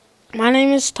My name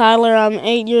is Tyler. I'm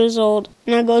 8 years old,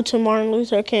 and I go to Martin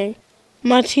Luther King.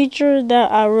 My teacher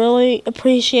that I really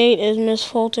appreciate is Miss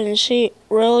Fulton. She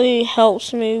really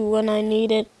helps me when I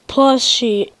need it. Plus,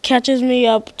 she catches me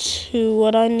up to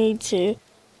what I need to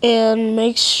and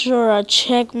makes sure I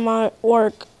check my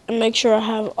work and make sure I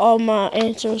have all my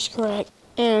answers correct.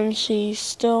 And she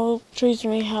still treats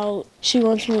me how she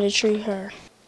wants me to treat her.